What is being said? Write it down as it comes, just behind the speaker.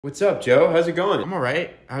What's up, Joe? How's it going? I'm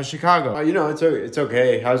alright. How's Chicago? It's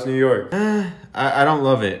okay. How's New York? I don't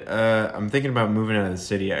love it. I'm thinking about moving out of the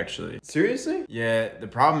city, actually. Seriously? Yeah, the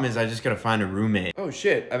problem is I just gotta find a roommate. Oh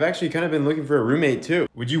shit, I've actually kind of been looking for a roommate too.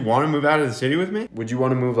 Would you want to move out of the city with me? Would you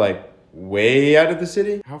want to move like way out of the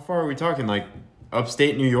city? How far are we talking? Like,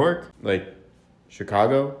 upstate New York? Like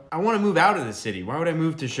Chicago? I want to move out of the city. Why would I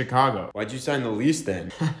move to Chicago? Why'd you sign the lease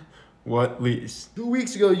then? What lease? 2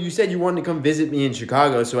 weeks ago, you said you wanted to come visit me in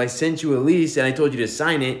Chicago, so I sent you a lease and I told you to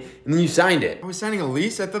sign it, and then you signed it. I was signing a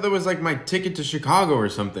lease? I thought that was like my ticket to Chicago or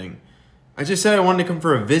something. I just said I wanted to come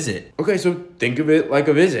for a visit. Okay, so think of it like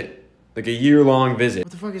a visit. Like a year-long visit.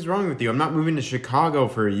 What the fuck is wrong with you? I'm not moving to Chicago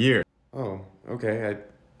for a year. Oh, okay. I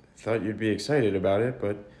thought you'd be excited about it,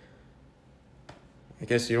 but I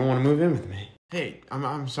guess you don't want to move in with me. Hey,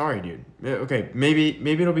 I'm sorry, dude. Okay, maybe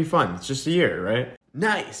it'll be fun. It's just a year, right?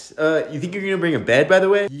 Nice. You think you're gonna bring a bed, by the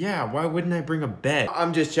way? Yeah, why wouldn't I bring a bed?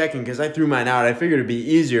 I'm just checking, because I threw mine out. I figured it'd be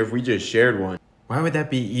easier if we just shared one. Why would that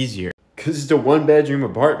be easier? Because it's a one-bedroom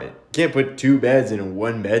apartment. Can't put 2 beds in a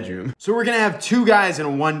 1 bedroom. So we're gonna have 2 guys in a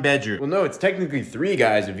 1 bedroom. Well, no, it's technically 3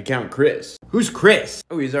 guys if you count Chris. Who's Chris?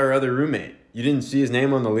 Oh, he's our other roommate. You didn't see his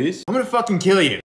name on the lease? I'm gonna fucking kill you.